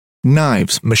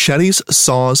Knives, machetes,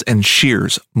 saws, and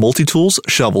shears, multi-tools,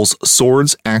 shovels,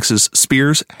 swords, axes,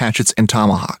 spears, hatchets, and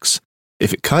tomahawks.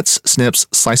 If it cuts, snips,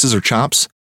 slices, or chops,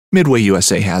 Midway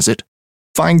USA has it.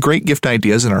 Find great gift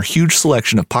ideas in our huge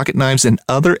selection of pocket knives and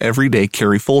other everyday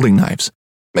carry folding knives.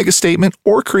 Make a statement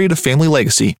or create a family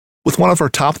legacy with one of our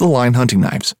top-of-the-line hunting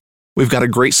knives. We've got a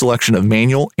great selection of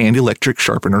manual and electric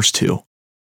sharpeners, too.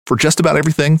 For just about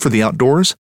everything for the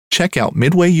outdoors, check out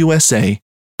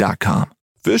MidwayUSA.com.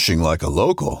 Fishing like a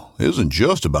local isn't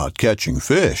just about catching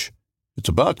fish. It's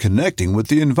about connecting with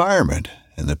the environment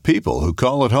and the people who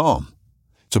call it home.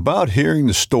 It's about hearing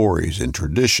the stories and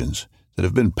traditions that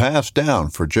have been passed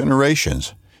down for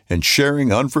generations and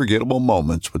sharing unforgettable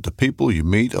moments with the people you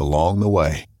meet along the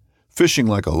way. Fishing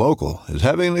like a local is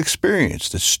having an experience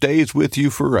that stays with you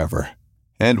forever.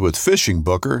 And with Fishing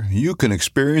Booker, you can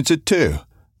experience it too,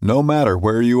 no matter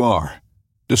where you are.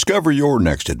 Discover your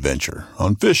next adventure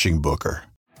on Fishing Booker.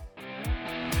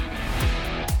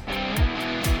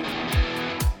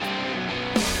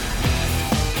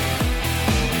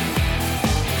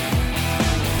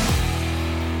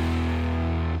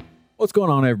 What's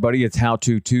going on, everybody? It's How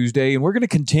To Tuesday, and we're going to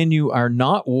continue our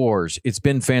Knot Wars. It's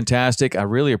been fantastic. I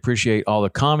really appreciate all the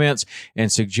comments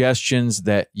and suggestions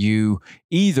that you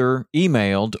either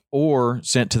emailed or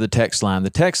sent to the text line.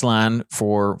 The text line,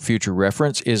 for future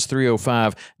reference, is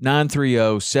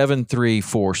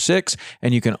 305-930-7346,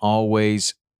 and you can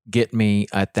always get me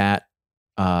at that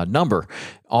number.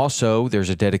 Also, there's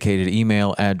a dedicated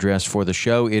email address for the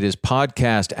show. It is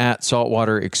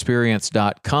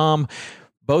podcast@saltwaterexperience.com.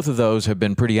 Both of those have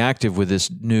been pretty active with this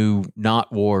new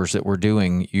knot wars that we're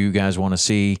doing. You guys want to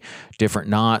see different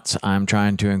knots. I'm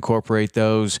trying to incorporate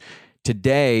those.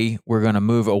 Today, we're going to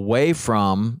move away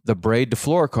from the braid to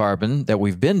fluorocarbon that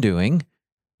we've been doing.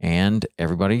 And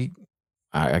everybody,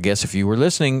 I guess if you were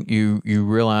listening, you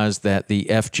realize that the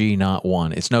FG knot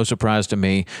won. It's no surprise to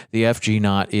me. The FG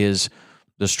knot is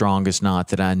the strongest knot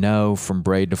that I know from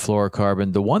braid to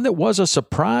fluorocarbon. The one that was a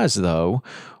surprise, though,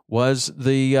 was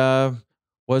the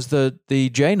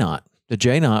J knot. The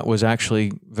J knot was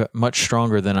actually much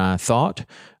stronger than I thought,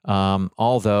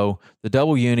 although the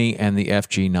double uni and the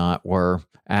FG knot were,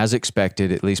 as expected,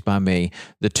 at least by me,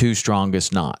 the two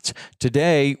strongest knots.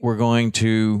 Today, we're going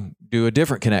to do a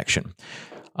different connection.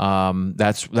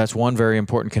 That's one very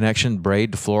important connection,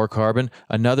 braid to fluorocarbon.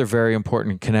 Another very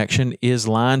important connection is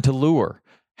line to lure.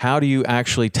 How do you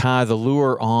actually tie the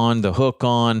lure on, the hook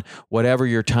on, whatever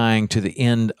you're tying to the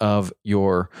end of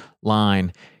your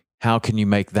line? How can you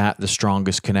make that the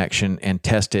strongest connection and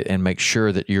test it and make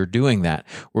sure that you're doing that?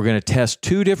 We're going to test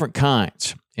two different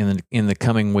kinds in the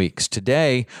coming weeks.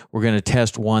 Today, we're going to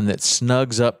test one that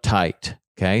snugs up tight.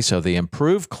 Okay, so the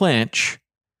improved clinch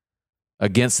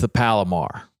against the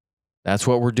Palomar. That's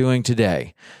what we're doing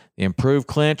today. The improved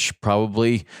clinch,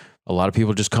 probably a lot of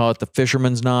people just call it the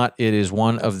fisherman's knot. It is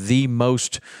one of the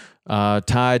most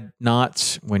tied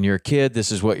knots. When you're a kid,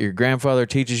 this is what your grandfather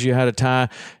teaches you how to tie.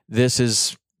 This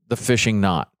is the fishing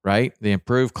knot, right? The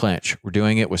improved clinch. We're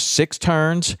doing it with 6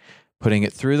 turns, putting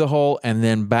it through the hole and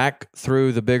then back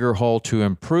through the bigger hole to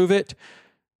improve it,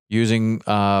 using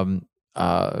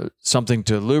something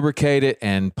to lubricate it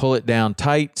and pull it down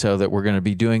tight, so that we're going to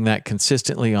be doing that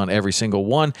consistently on every single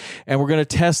one. And we're going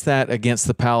to test that against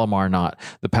the Palomar knot.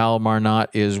 The Palomar knot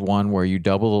is one where you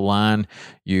double the line,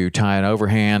 you tie an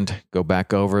overhand, go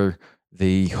back over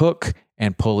the hook,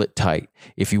 and pull it tight.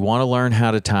 If you want to learn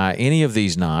how to tie any of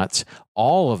these knots,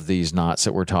 all of these knots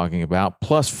that we're talking about,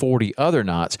 plus 40 other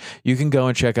knots, you can go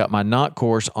and check out my knot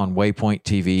course on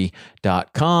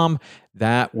waypointtv.com.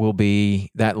 That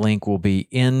link will be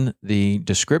in the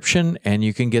description, and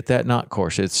you can get that knot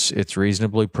course. It's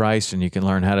reasonably priced, and you can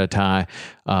learn how to tie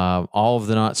all of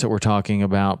the knots that we're talking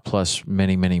about, plus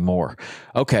many, many more.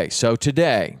 Okay, so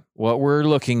today, what we're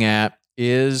looking at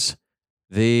is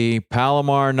the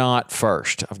Palomar knot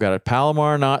first. I've got a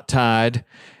Palomar knot tied,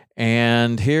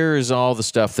 and here is all the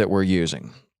stuff that we're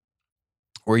using.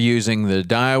 We're using the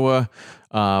Daiwa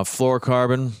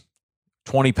fluorocarbon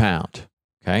 20 pound.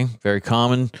 Okay, very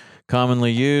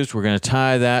commonly used. We're going to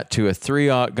tie that to a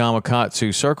 3/0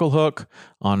 Gamakatsu circle hook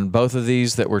on both of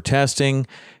these that we're testing.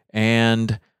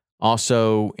 And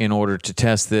also, in order to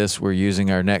test this, we're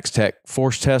using our Nex-Tech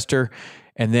force tester.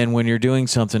 And then when you're doing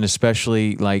something,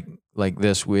 especially like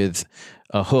this with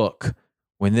a hook,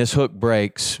 when this hook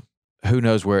breaks, who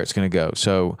knows where it's going to go.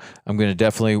 So I'm going to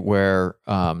definitely wear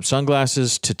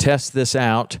sunglasses to test this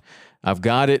out. I've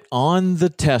got it on the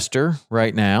tester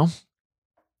right now.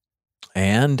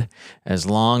 And as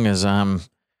long as I'm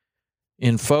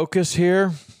in focus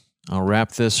here, I'll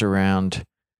wrap this around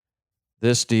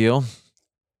this deal.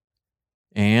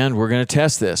 And we're going to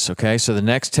test this. Okay. So the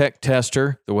Next Tech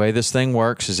tester, the way this thing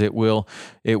works is it will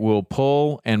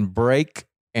pull and break,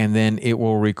 and then it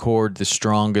will record the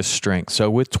strongest strength. So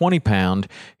with 20 pound,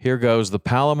 here goes the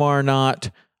Palomar knot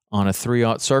on a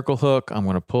 3/0 circle hook. I'm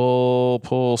going to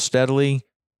pull steadily.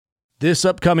 This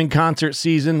upcoming concert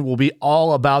season will be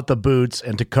all about the boots,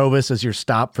 and Tecovas is your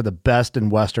stop for the best in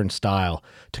Western style.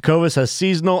 Tecovas has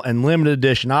seasonal and limited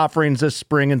edition offerings this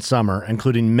spring and summer,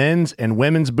 including men's and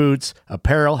women's boots,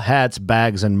 apparel, hats,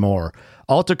 bags, and more.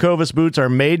 All Tecovas boots are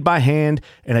made by hand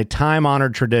in a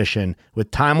time-honored tradition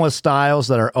with timeless styles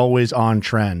that are always on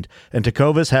trend. And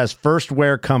Tecovas has first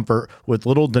wear comfort with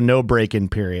little to no break-in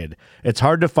period. It's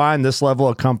hard to find this level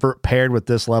of comfort paired with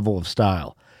this level of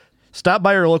style. Stop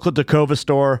by your local Tecovas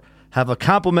store, have a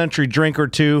complimentary drink or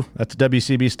two, that's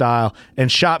WCB style, and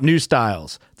shop new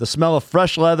styles. The smell of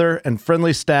fresh leather and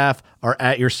friendly staff are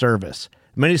at your service.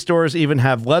 Many stores even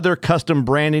have leather custom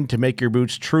branding to make your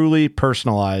boots truly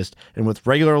personalized. And with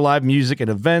regular live music and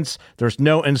events, there's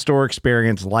no in-store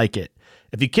experience like it.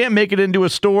 If you can't make it into a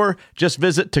store, just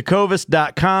visit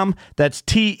tecovas.com. That's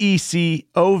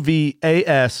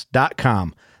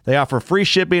TECOVAS.com. They offer free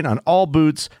shipping on all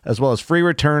boots, as well as free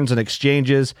returns and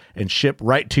exchanges, and ship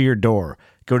right to your door.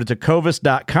 Go to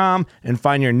tecovas.com and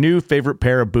find your new favorite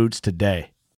pair of boots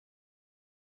today.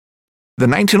 The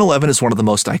 1911 is one of the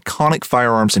most iconic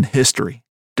firearms in history.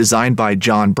 Designed by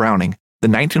John Browning, the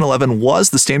 1911 was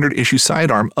the standard issue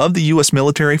sidearm of the U.S.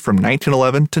 military from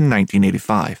 1911 to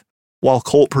 1985. While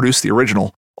Colt produced the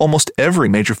original, almost every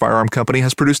major firearm company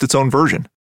has produced its own version.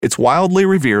 It's wildly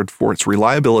revered for its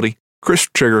reliability,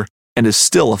 crisp trigger, and is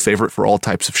still a favorite for all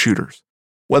types of shooters.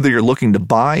 Whether you're looking to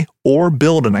buy or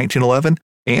build a 1911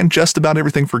 and just about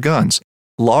everything for guns,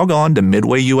 log on to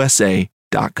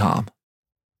midwayusa.com.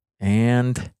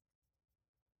 And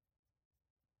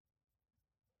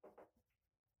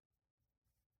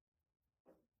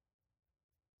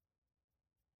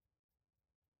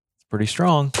it's pretty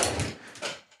strong.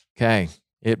 Okay,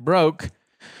 it broke.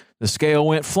 The scale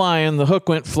went flying. The hook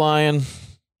went flying.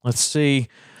 Let's see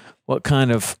what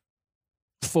kind of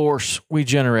force we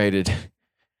generated.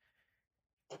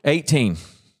 18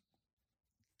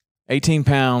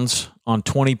 pounds on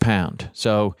 20 pound.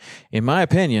 So in my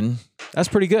opinion, that's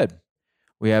pretty good.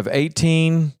 We have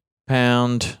 18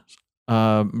 pound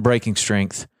breaking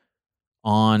strength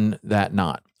on that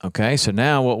knot. Okay, so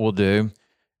now what we'll do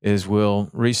is we'll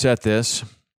reset this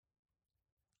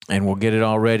and we'll get it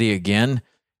all ready again.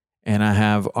 And I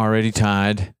have already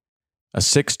tied a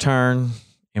 6-turn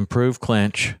improved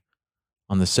clinch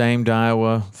on the same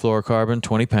Daiwa fluorocarbon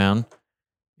 20 pound.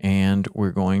 And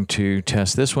we're going to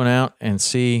test this one out and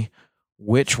see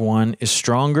which one is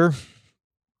stronger.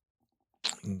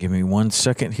 Give me 1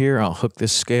 second here. I'll hook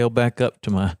this scale back up to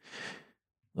my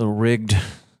little rigged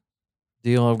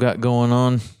deal I've got going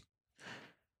on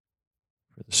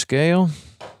for the scale.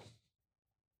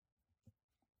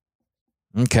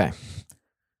 Okay.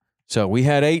 So we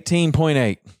had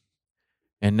 18.8.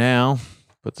 And now,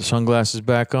 put the sunglasses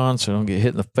back on so I don't get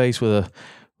hit in the face with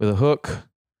a hook.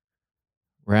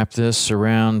 Wrap this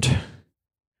around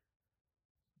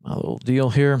my little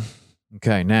deal here.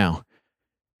 Okay, now,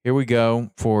 here we go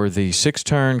for the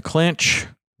 6-turn clinch.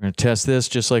 We're going to test this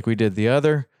just like we did the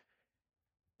other.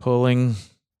 Pulling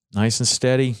nice and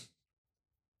steady.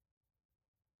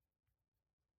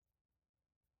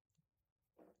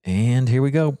 And here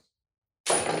we go.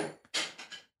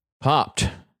 Popped.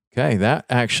 Okay, that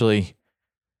actually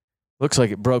looks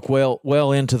like it broke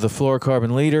well into the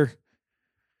fluorocarbon leader.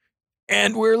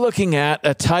 And we're looking at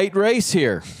a tight race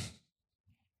here.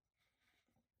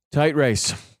 Tight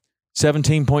race.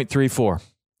 17.34.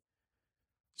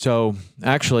 So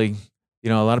actually, you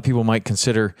know, a lot of people might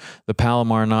consider the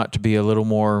Palomar knot to be a little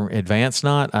more advanced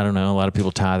knot. I don't know. A lot of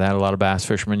people tie that. A lot of bass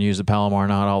fishermen use the Palomar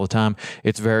knot all the time.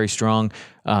 It's very strong.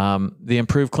 The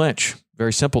improved clinch,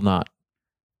 very simple knot.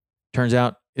 Turns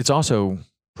out it's also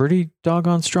pretty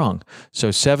doggone strong. So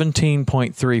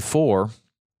 17.34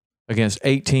 against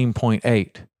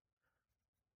 18.8.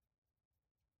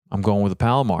 I'm going with the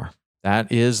Palomar. That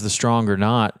is the stronger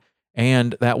knot.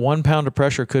 And that 1 pound of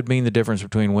pressure could mean the difference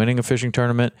between winning a fishing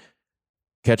tournament,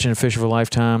 catching a fish of a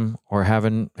lifetime, or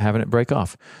having it break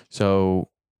off. So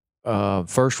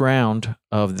first round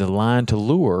of the line to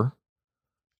lure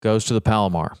goes to the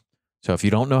Palomar. So if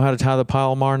you don't know how to tie the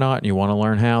Palomar knot and you want to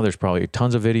learn how, there's probably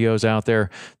tons of videos out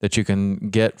there that you can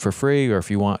get for free. Or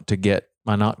if you want to get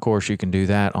my knot course, you can do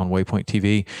that on Waypoint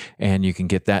TV, and you can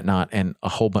get that knot and a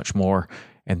whole bunch more.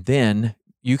 And then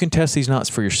you can test these knots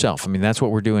for yourself. I mean, that's what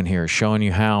we're doing here, is showing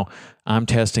you how I'm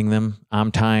testing them.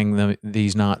 I'm tying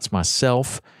these knots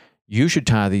myself. you should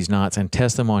tie these knots and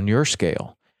test them on your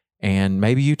scale. And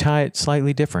maybe you tie it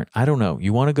slightly different. I don't know.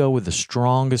 You want to go with the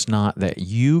strongest knot that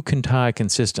you can tie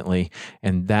consistently,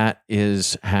 and that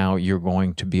is how you're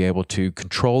going to be able to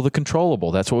control the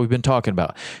controllable. That's what we've been talking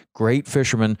about. Great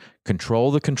fishermen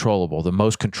control the controllable. The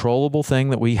most controllable thing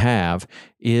that we have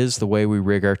is the way we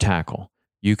rig our tackle.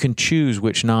 You can choose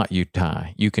which knot you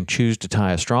tie. You can choose to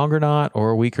tie a stronger knot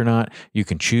or a weaker knot. You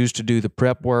can choose to do the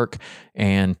prep work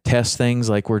and test things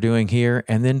like we're doing here,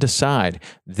 and then decide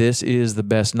this is the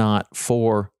best knot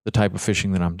for the type of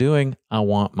fishing that I'm doing. I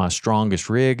want my strongest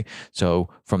rig. So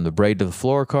from the braid to the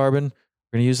fluorocarbon,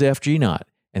 we're going to use the FG knot,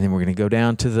 and then we're going to go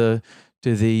down to the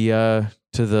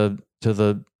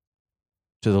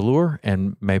lure,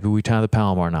 and maybe we tie the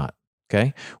Palomar knot.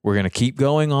 Okay, we're going to keep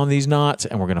going on these knots,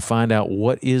 and we're going to find out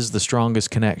what is the strongest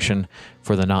connection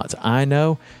for the knots I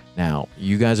know. Now,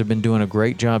 you guys have been doing a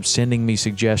great job sending me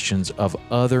suggestions of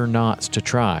other knots to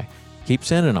try. Keep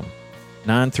sending them.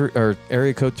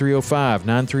 Area code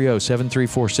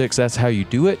 305-930-7346. That's how you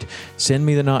do it. Send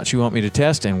me the knots you want me to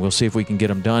test, and we'll see if we can get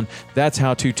them done. That's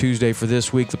How To Tuesday for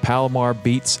this week. The Palomar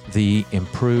beats the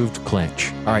improved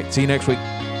clinch. All right, see you next week.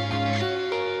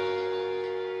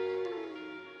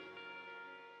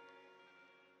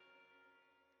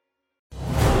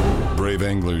 Brave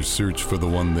anglers search for the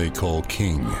one they call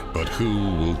king, but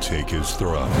who will take his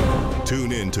throne?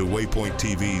 Tune in to Waypoint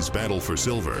TV's Battle for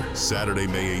Silver, Saturday,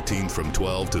 May 18th from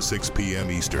 12 to 6 p.m.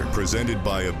 Eastern, presented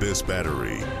by Abyss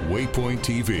Battery. Waypoint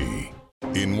TV.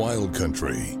 In Wild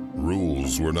Country,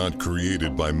 rules were not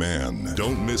created by man.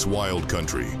 Don't miss Wild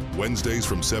Country, Wednesdays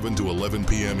from 7 to 11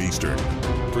 p.m. Eastern.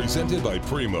 Presented by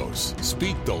Primos.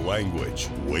 Speak the language.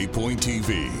 Waypoint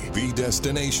TV, the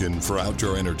destination for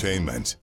outdoor entertainment.